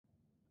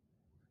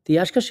The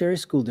Oshkosh Area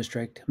School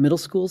District middle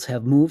schools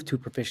have moved to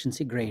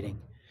proficiency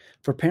grading.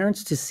 For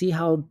parents to see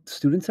how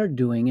students are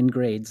doing in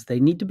grades, they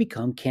need to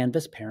become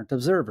Canvas parent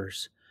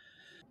observers.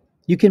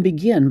 You can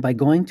begin by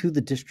going to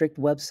the district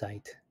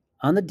website.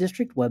 On the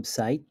district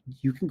website,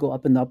 you can go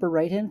up in the upper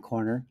right-hand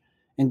corner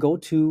and go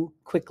to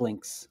Quick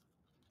Links.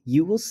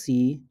 You will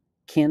see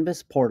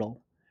Canvas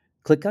Portal.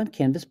 Click on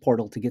Canvas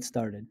Portal to get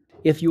started.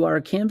 If you are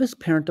a Canvas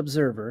parent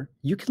observer,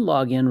 you can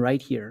log in right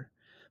here.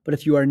 But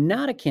if you are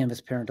not a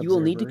Canvas parent observer, you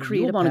will need to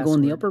create a password. You will want to go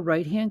in the upper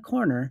right-hand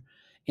corner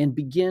and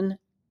begin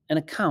an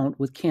account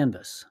with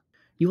Canvas.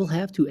 You will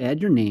have to add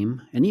your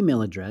name and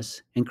email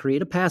address and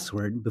create a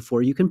password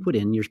before you can put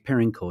in your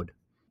pairing code.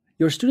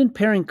 Your student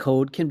pairing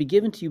code can be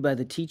given to you by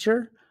the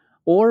teacher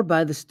or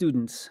by the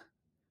students.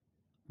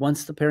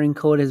 Once the pairing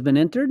code has been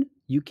entered,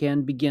 you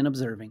can begin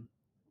observing.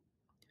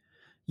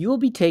 You will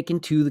be taken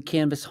to the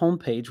Canvas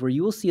homepage where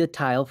you will see a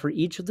tile for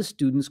each of the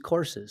students'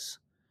 courses.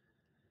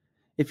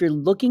 If you're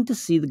looking to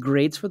see the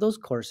grades for those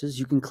courses,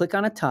 you can click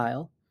on a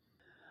tile.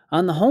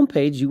 On the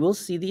homepage, you will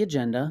see the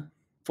agenda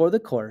for the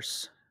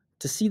course.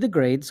 To see the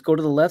grades, go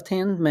to the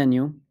left-hand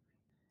menu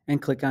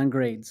and click on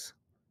Grades.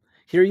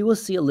 Here you will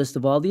see a list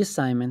of all the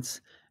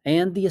assignments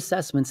and the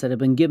assessments that have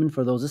been given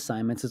for those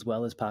assignments, as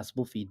well as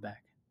possible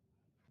feedback.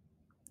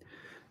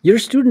 Your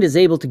student is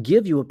able to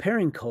give you a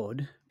pairing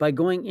code by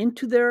going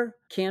into their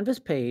Canvas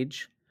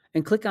page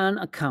and click on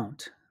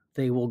Account.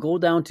 They will go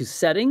down to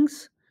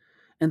Settings,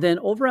 and then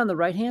over on the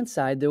right-hand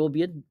side, there will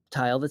be a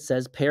tile that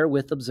says Pair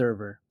with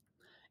Observer.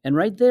 And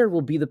right there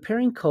will be the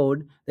pairing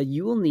code that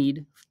you will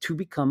need to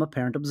become a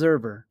parent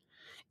observer.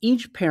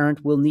 Each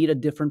parent will need a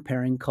different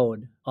pairing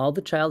code. All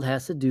the child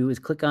has to do is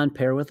click on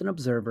Pair with an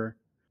Observer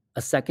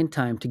a second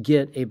time to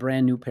get a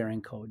brand new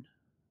pairing code.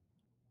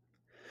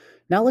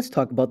 Now let's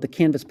talk about the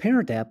Canvas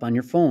Parent app on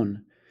your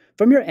phone.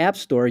 From your app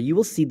store, you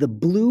will see the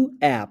blue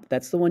app.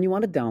 That's the one you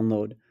want to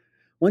download.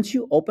 Once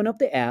you open up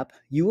the app,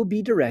 you will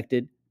be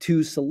directed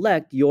to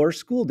select your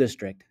school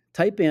district.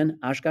 Type in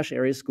Oshkosh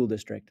Area School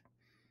District.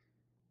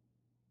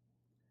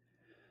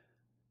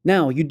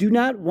 Now, you do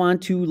not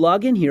want to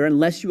log in here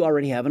unless you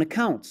already have an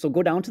account. So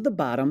go down to the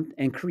bottom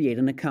and create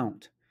an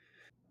account.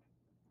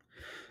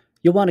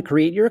 You'll want to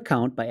create your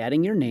account by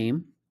adding your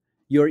name,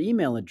 your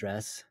email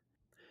address,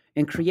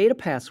 and create a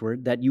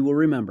password that you will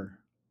remember.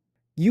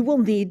 You will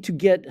need to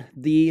get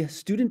the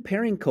student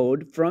pairing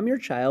code from your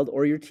child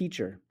or your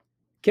teacher.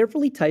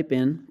 Carefully type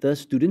in the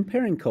student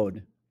pairing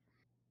code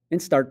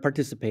and start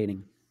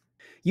participating.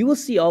 You will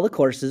see all the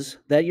courses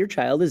that your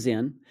child is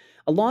in,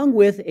 along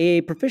with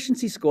a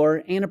proficiency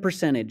score and a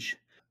percentage.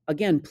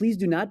 Again, please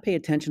do not pay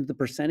attention to the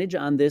percentage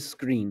on this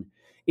screen.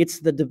 It's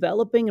the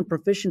developing and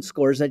proficient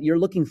scores that you're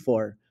looking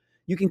for.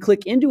 You can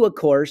click into a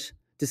course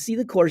to see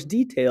the course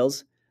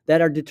details that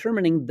are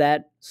determining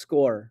that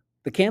score.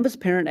 The Canvas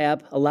Parent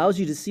app allows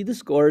you to see the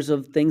scores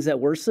of things that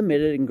were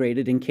submitted and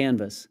graded in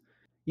Canvas.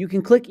 You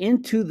can click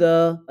into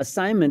the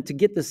assignment to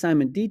get the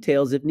assignment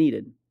details if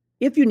needed.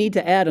 If you need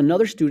to add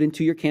another student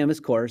to your Canvas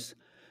course,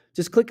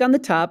 just click on the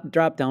top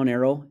drop-down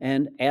arrow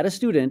and add a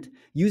student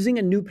using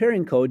a new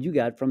pairing code you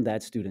got from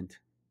that student.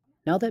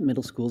 Now that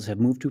middle schools have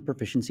moved to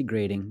proficiency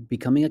grading,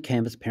 becoming a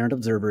Canvas Parent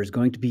Observer is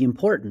going to be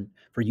important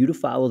for you to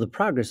follow the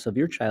progress of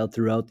your child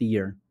throughout the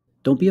year.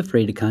 Don't be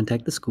afraid to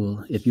contact the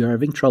school if you are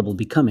having trouble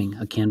becoming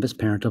a Canvas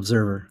Parent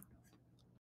Observer.